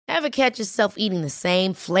Ever catch yourself eating the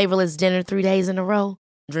same flavorless dinner 3 days in a row?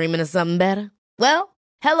 Dreaming of something better? Well,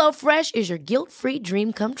 HelloFresh is your guilt-free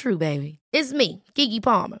dream come true, baby. It's me, Keke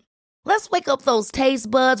Palmer. Let's wake up those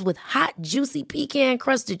taste buds with hot, juicy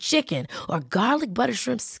pecan-crusted chicken or garlic butter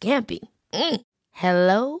shrimp scampi.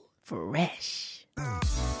 Hello Fresh.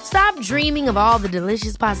 Stop dreaming of all the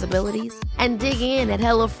delicious possibilities and dig in at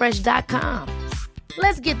HelloFresh.com.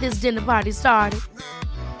 Let's get this dinner party started.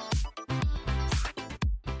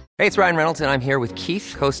 Hey, it's Ryan Reynolds, and I'm here with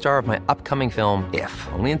Keith, co-star of my upcoming film, If,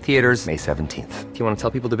 only in theaters May 17th. Do you want to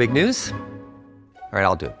tell people the big news? All right,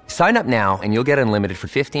 I'll do it. Sign up now and you'll get unlimited for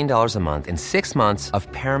 $15 a month and 6 months of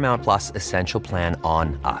Paramount Plus Essential Plan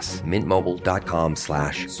on us.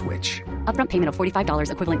 MintMobile.com/switch. Upfront payment of $45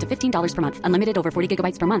 equivalent to $15 per month. Unlimited over 40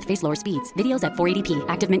 gigabytes per month. Face lower speeds. Videos at 480p.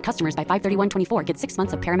 Active Mint customers by 531.24 get 6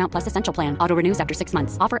 months of Paramount Plus Essential Plan. Auto renews after 6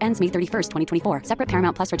 months. Offer ends May 31st, 2024. Separate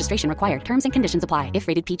Paramount Plus registration required. Terms and conditions apply if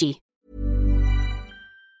rated PG.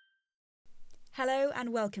 Hello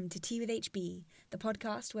and welcome to Tea with HB, the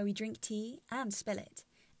podcast where we drink tea and spill it.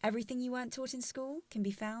 Everything you weren't taught in school can be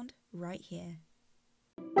found right here.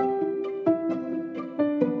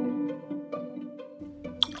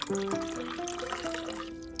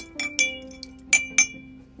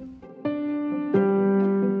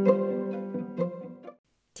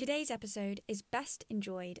 Today's episode is best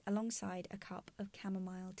enjoyed alongside a cup of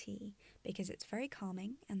chamomile tea because it's very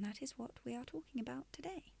calming, and that is what we are talking about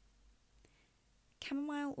today.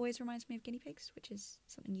 Chamomile always reminds me of guinea pigs, which is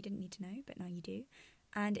something you didn't need to know, but now you do.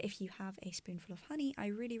 And if you have a spoonful of honey, I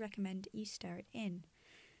really recommend you stir it in.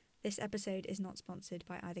 This episode is not sponsored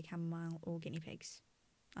by either chamomile or guinea pigs,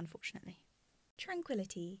 unfortunately.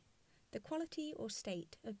 Tranquility, the quality or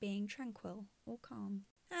state of being tranquil or calm.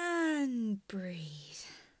 And breathe.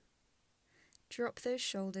 Drop those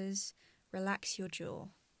shoulders, relax your jaw.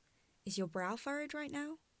 Is your brow furrowed right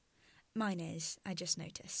now? Mine is, I just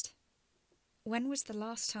noticed. When was the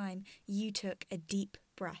last time you took a deep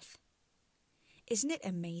breath? Isn't it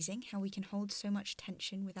amazing how we can hold so much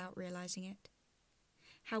tension without realizing it?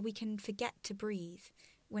 How we can forget to breathe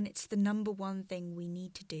when it's the number one thing we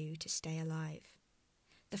need to do to stay alive.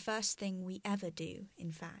 The first thing we ever do,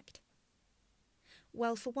 in fact.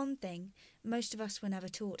 Well, for one thing, most of us were never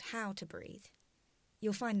taught how to breathe.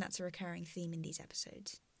 You'll find that's a recurring theme in these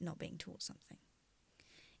episodes, not being taught something.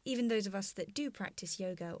 Even those of us that do practice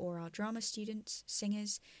yoga or are drama students,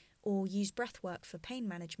 singers, or use breathwork for pain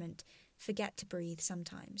management forget to breathe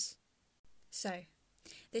sometimes. So,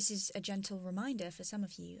 this is a gentle reminder for some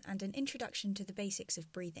of you and an introduction to the basics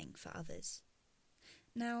of breathing for others.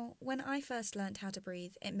 Now, when I first learnt how to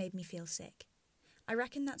breathe, it made me feel sick. I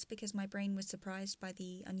reckon that's because my brain was surprised by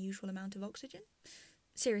the unusual amount of oxygen.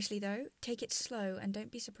 Seriously though, take it slow and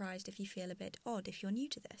don't be surprised if you feel a bit odd if you're new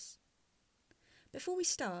to this. Before we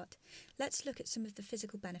start, let's look at some of the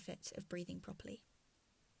physical benefits of breathing properly.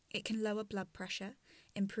 It can lower blood pressure,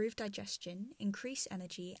 improve digestion, increase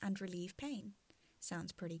energy, and relieve pain.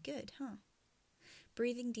 Sounds pretty good, huh?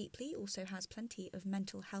 Breathing deeply also has plenty of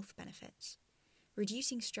mental health benefits,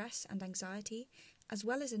 reducing stress and anxiety, as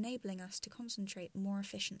well as enabling us to concentrate more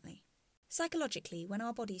efficiently. Psychologically, when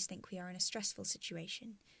our bodies think we are in a stressful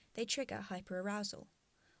situation, they trigger hyperarousal,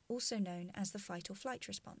 also known as the fight or flight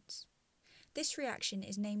response. This reaction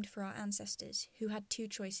is named for our ancestors who had two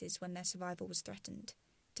choices when their survival was threatened: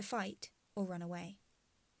 to fight or run away.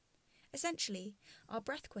 Essentially, our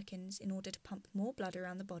breath quickens in order to pump more blood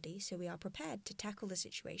around the body so we are prepared to tackle the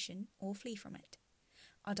situation or flee from it.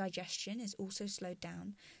 Our digestion is also slowed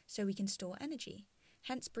down so we can store energy,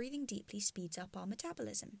 hence breathing deeply speeds up our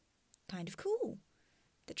metabolism. Kind of cool.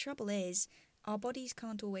 The trouble is, our bodies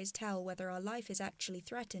can't always tell whether our life is actually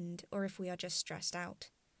threatened or if we are just stressed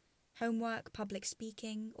out. Homework, public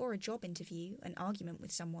speaking, or a job interview, an argument with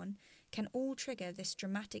someone, can all trigger this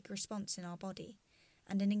dramatic response in our body,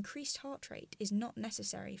 and an increased heart rate is not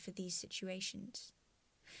necessary for these situations.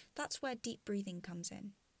 That's where deep breathing comes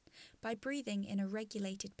in. By breathing in a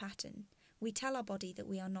regulated pattern, we tell our body that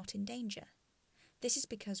we are not in danger. This is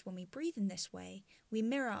because when we breathe in this way, we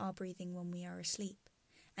mirror our breathing when we are asleep,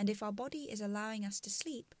 and if our body is allowing us to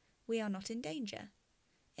sleep, we are not in danger.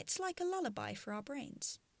 It's like a lullaby for our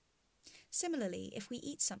brains. Similarly, if we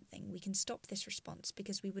eat something, we can stop this response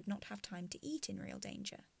because we would not have time to eat in real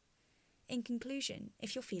danger. In conclusion,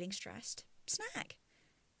 if you're feeling stressed, snack.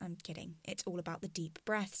 I'm kidding, it's all about the deep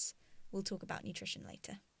breaths. We'll talk about nutrition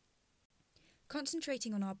later.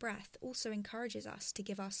 Concentrating on our breath also encourages us to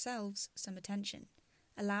give ourselves some attention,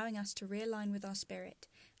 allowing us to realign with our spirit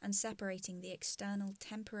and separating the external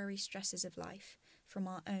temporary stresses of life from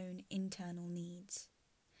our own internal needs.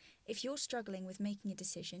 If you're struggling with making a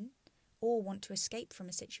decision, or want to escape from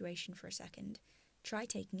a situation for a second, try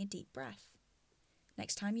taking a deep breath.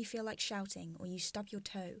 Next time you feel like shouting or you stub your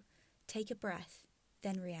toe, take a breath,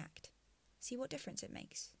 then react. See what difference it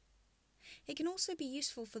makes. It can also be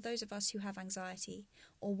useful for those of us who have anxiety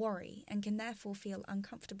or worry and can therefore feel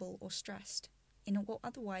uncomfortable or stressed in what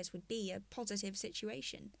otherwise would be a positive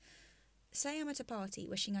situation. Say I'm at a party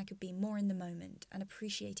wishing I could be more in the moment and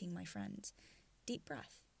appreciating my friends. Deep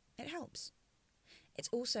breath. It helps. It's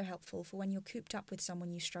also helpful for when you're cooped up with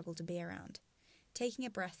someone you struggle to be around. Taking a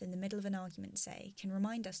breath in the middle of an argument, say, can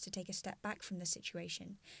remind us to take a step back from the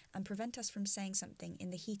situation and prevent us from saying something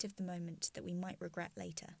in the heat of the moment that we might regret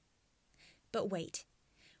later. But wait,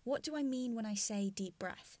 what do I mean when I say deep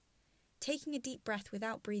breath? Taking a deep breath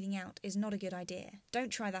without breathing out is not a good idea.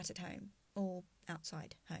 Don't try that at home, or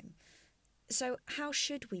outside home. So how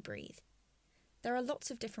should we breathe? There are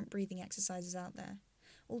lots of different breathing exercises out there.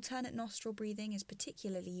 Alternate nostril breathing is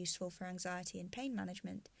particularly useful for anxiety and pain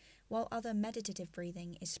management, while other meditative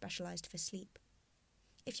breathing is specialised for sleep.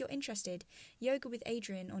 If you're interested, Yoga with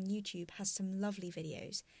Adriene on YouTube has some lovely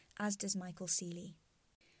videos, as does Michael Seeley.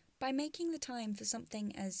 By making the time for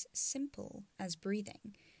something as simple as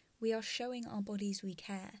breathing, we are showing our bodies we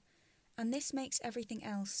care, and this makes everything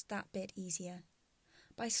else that bit easier.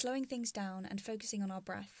 By slowing things down and focusing on our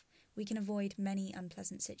breath, we can avoid many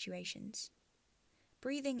unpleasant situations.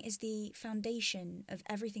 Breathing is the foundation of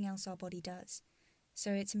everything else our body does,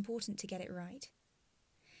 so it's important to get it right.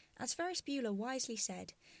 As Ferris Bueller wisely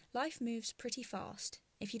said, life moves pretty fast.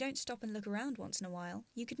 If you don't stop and look around once in a while,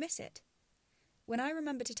 you could miss it. When I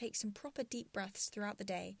remember to take some proper deep breaths throughout the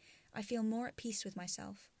day, I feel more at peace with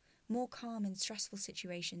myself, more calm in stressful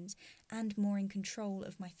situations, and more in control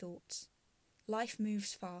of my thoughts. Life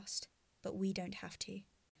moves fast, but we don't have to.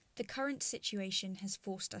 The current situation has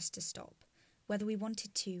forced us to stop, whether we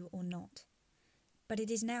wanted to or not. But it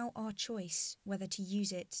is now our choice whether to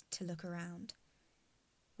use it to look around,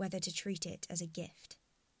 whether to treat it as a gift.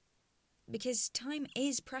 Because time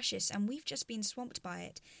is precious and we've just been swamped by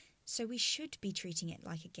it, so we should be treating it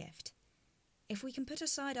like a gift. If we can put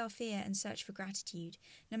aside our fear and search for gratitude,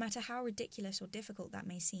 no matter how ridiculous or difficult that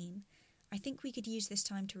may seem, I think we could use this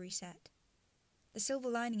time to reset. The silver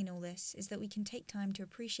lining in all this is that we can take time to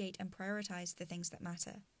appreciate and prioritise the things that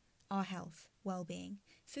matter. Our health, well-being,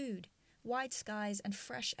 food, wide skies and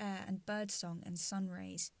fresh air and birdsong and sun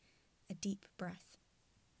rays. A deep breath.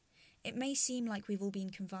 It may seem like we've all been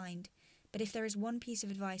confined, but if there is one piece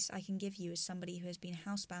of advice I can give you as somebody who has been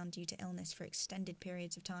housebound due to illness for extended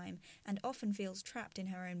periods of time and often feels trapped in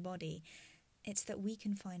her own body, it's that we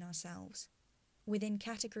confine ourselves. Within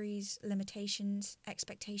categories, limitations,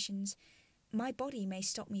 expectations, my body may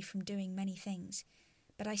stop me from doing many things,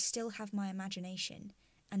 but I still have my imagination,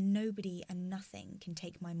 and nobody and nothing can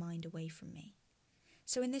take my mind away from me.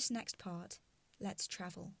 So in this next part, let's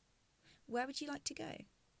travel. Where would you like to go?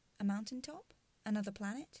 A mountaintop? Another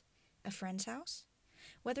planet? A friend's house?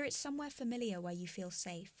 Whether it's somewhere familiar where you feel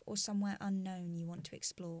safe or somewhere unknown you want to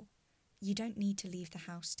explore, you don't need to leave the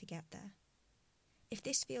house to get there. If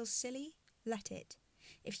this feels silly, let it.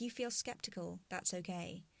 If you feel skeptical, that's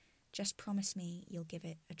okay. Just promise me you'll give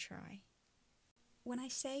it a try. When I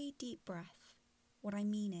say deep breath, what I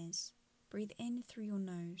mean is breathe in through your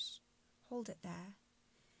nose, hold it there,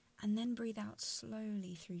 and then breathe out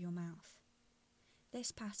slowly through your mouth.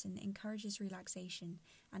 This pattern encourages relaxation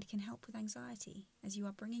and can help with anxiety as you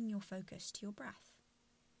are bringing your focus to your breath.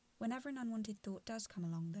 Whenever an unwanted thought does come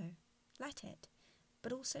along though, let it,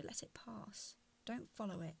 but also let it pass. Don't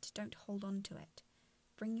follow it, don't hold on to it.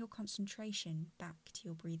 Bring your concentration back to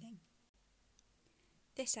your breathing.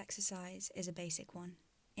 This exercise is a basic one.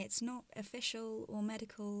 It's not official or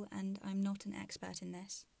medical, and I'm not an expert in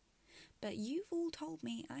this. But you've all told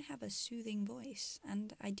me I have a soothing voice,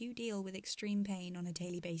 and I do deal with extreme pain on a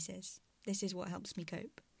daily basis. This is what helps me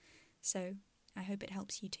cope. So, I hope it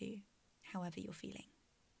helps you too, however you're feeling.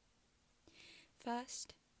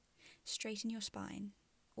 First, straighten your spine,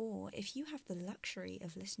 or if you have the luxury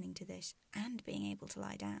of listening to this and being able to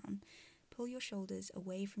lie down, pull your shoulders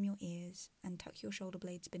away from your ears and tuck your shoulder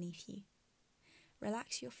blades beneath you.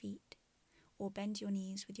 Relax your feet, or bend your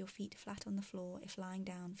knees with your feet flat on the floor if lying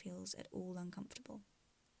down feels at all uncomfortable.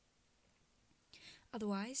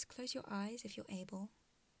 Otherwise, close your eyes if you're able.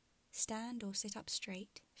 Stand or sit up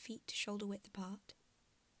straight, feet shoulder width apart.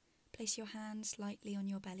 Place your hands lightly on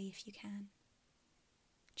your belly if you can.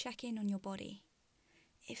 Check in on your body.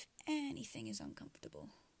 If anything is uncomfortable,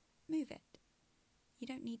 move it. You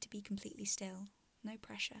don't need to be completely still, no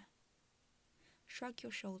pressure. Shrug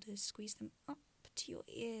your shoulders, squeeze them up to your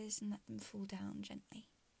ears and let them fall down gently.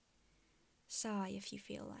 Sigh if you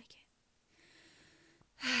feel like it.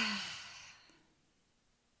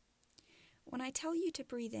 When I tell you to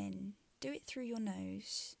breathe in, do it through your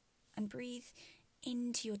nose and breathe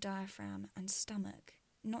into your diaphragm and stomach,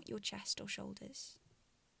 not your chest or shoulders.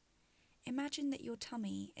 Imagine that your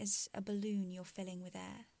tummy is a balloon you're filling with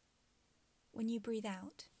air. When you breathe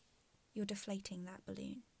out, you're deflating that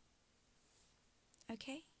balloon.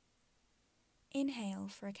 Okay? Inhale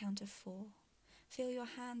for a count of 4. Feel your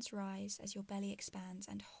hands rise as your belly expands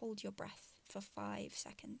and hold your breath for 5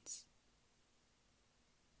 seconds.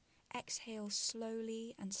 Exhale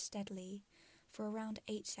slowly and steadily for around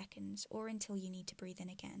 8 seconds or until you need to breathe in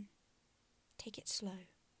again. Take it slow.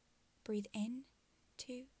 Breathe in,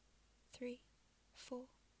 2, 3, 4.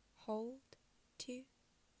 Hold, 2,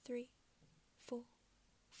 3, 4,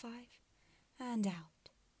 5. And out,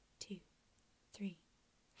 2, 3,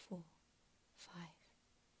 4, 5,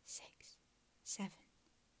 6, 7,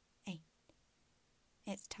 8.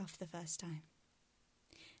 It's tough the first time.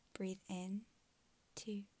 Breathe in,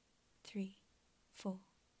 2, 3, 4.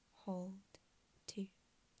 Hold, 2,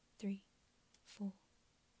 3, 4,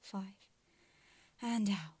 5. And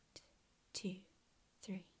out, 2,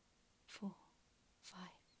 3, 4, 5,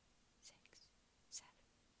 6, 7.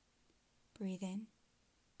 Breathe in,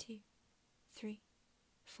 2, 3,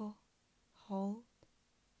 4. Hold,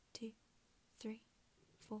 2, 3,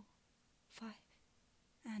 4, 5.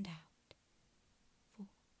 And out, 4,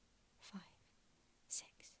 5, 6,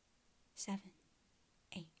 7,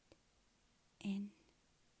 8. In.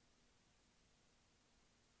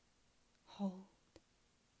 Hold.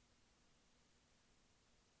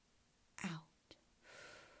 Out.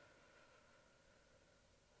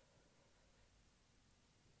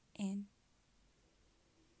 In.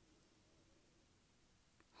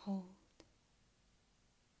 Hold.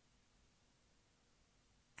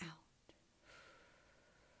 Out.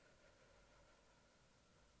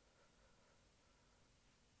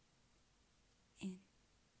 In.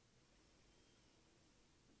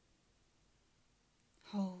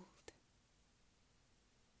 Hold.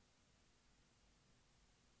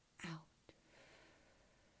 Out.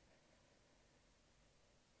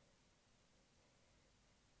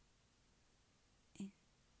 In.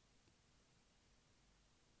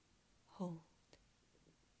 Hold.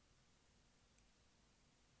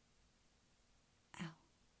 Out.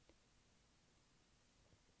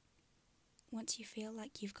 Once you feel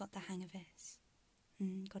like you've got the hang of this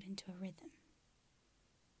and got into a rhythm,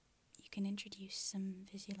 you can introduce some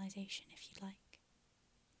visualization if you'd like.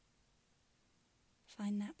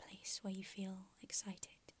 Find that place where you feel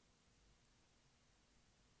excited,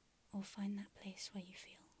 or find that place where you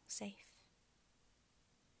feel safe.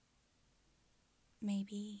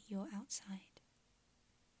 Maybe you're outside.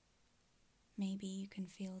 Maybe you can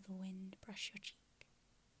feel the wind brush your cheek.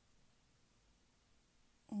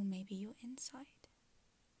 Or maybe you're inside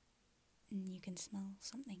and you can smell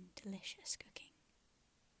something delicious cooking.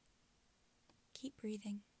 Keep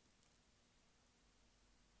breathing.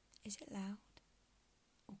 Is it loud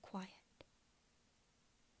or quiet?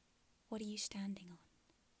 What are you standing on?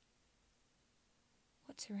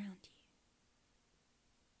 What's around you?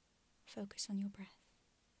 Focus on your breath.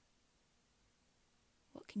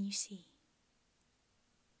 What can you see?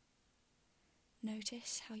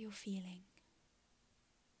 Notice how you're feeling.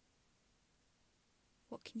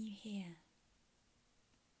 What can you hear?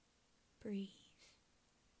 Breathe.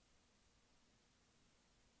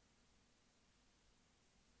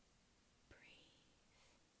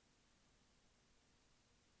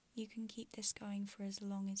 You can keep this going for as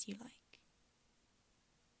long as you like.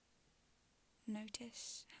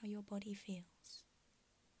 Notice how your body feels.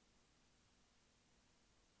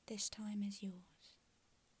 This time is yours.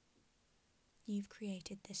 You've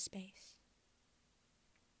created this space.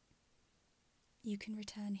 You can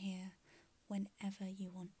return here whenever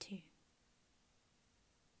you want to.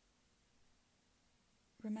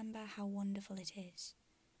 Remember how wonderful it is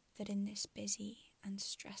that in this busy and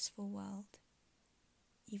stressful world,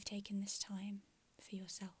 you've taken this time for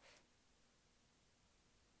yourself.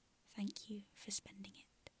 Thank you for spending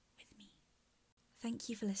it with me. Thank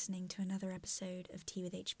you for listening to another episode of Tea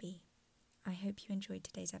with HB. I hope you enjoyed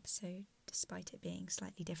today's episode, despite it being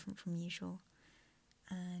slightly different from usual.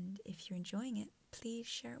 And if you're enjoying it, please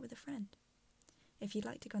share it with a friend. If you'd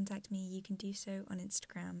like to contact me, you can do so on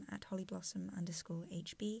Instagram at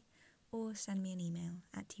hollyblossom_HB or send me an email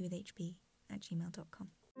at teawithhb@gmail.com.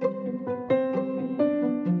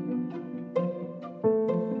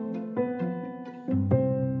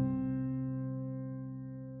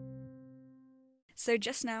 So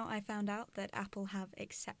just now I found out that Apple have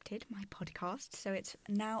accepted my podcast, so it's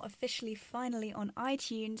now officially finally on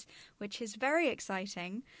iTunes, which is very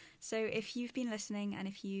exciting. So if you've been listening and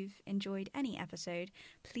if you've enjoyed any episode,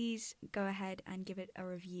 please go ahead and give it a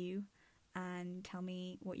review and tell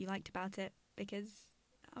me what you liked about it, because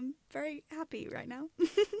I'm very happy right now.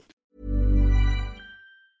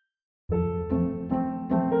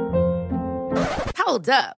 Hold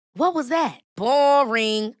up. What was that?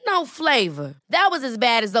 Boring. No flavor. That was as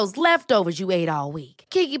bad as those leftovers you ate all week.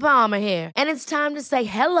 Keke Palmer here, and it's time to say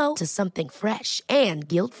hello to something fresh and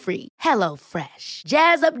guilt-free. Hello Fresh.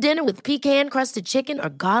 Jazz up dinner with pecan-crusted chicken or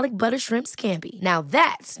garlic butter shrimp scampi. Now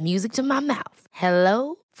that's music to my mouth.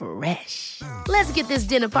 Hello Fresh. Let's get this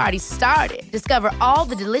dinner party started. Discover all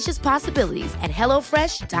the delicious possibilities at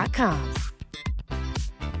hellofresh.com.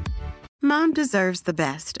 Mom deserves the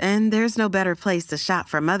best, and there's no better place to shop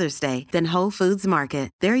for Mother's Day than Whole Foods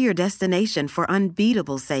Market. They're your destination for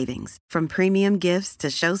unbeatable savings, from premium gifts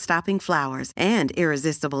to show-stopping flowers and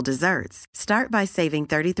irresistible desserts. Start by saving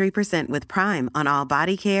 33% with Prime on all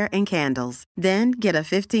body care and candles. Then get a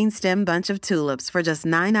 15-stem bunch of tulips for just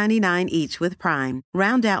 $9.99 each with Prime.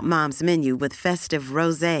 Round out Mom's menu with festive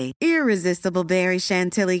rosé, irresistible berry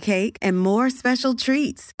chantilly cake, and more special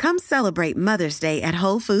treats. Come celebrate Mother's Day at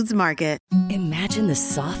Whole Foods Market. Imagine the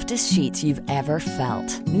softest sheets you've ever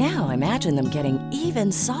felt. Now imagine them getting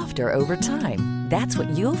even softer over time. That's what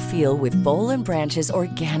you'll feel with Boll & Branch's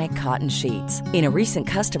organic cotton sheets. In a recent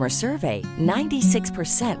customer survey,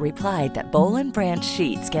 96% replied that Boll & Branch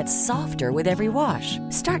sheets get softer with every wash.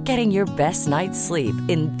 Start getting your best night's sleep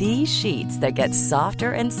in these sheets that get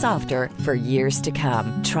softer and softer for years to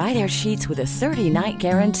come. Try their sheets with a 30-night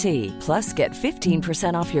guarantee. Plus, get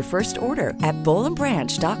 15% off your first order at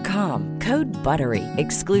bollandbranch.com. Code BUTTERY.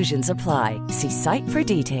 Exclusions apply. See site for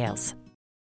details.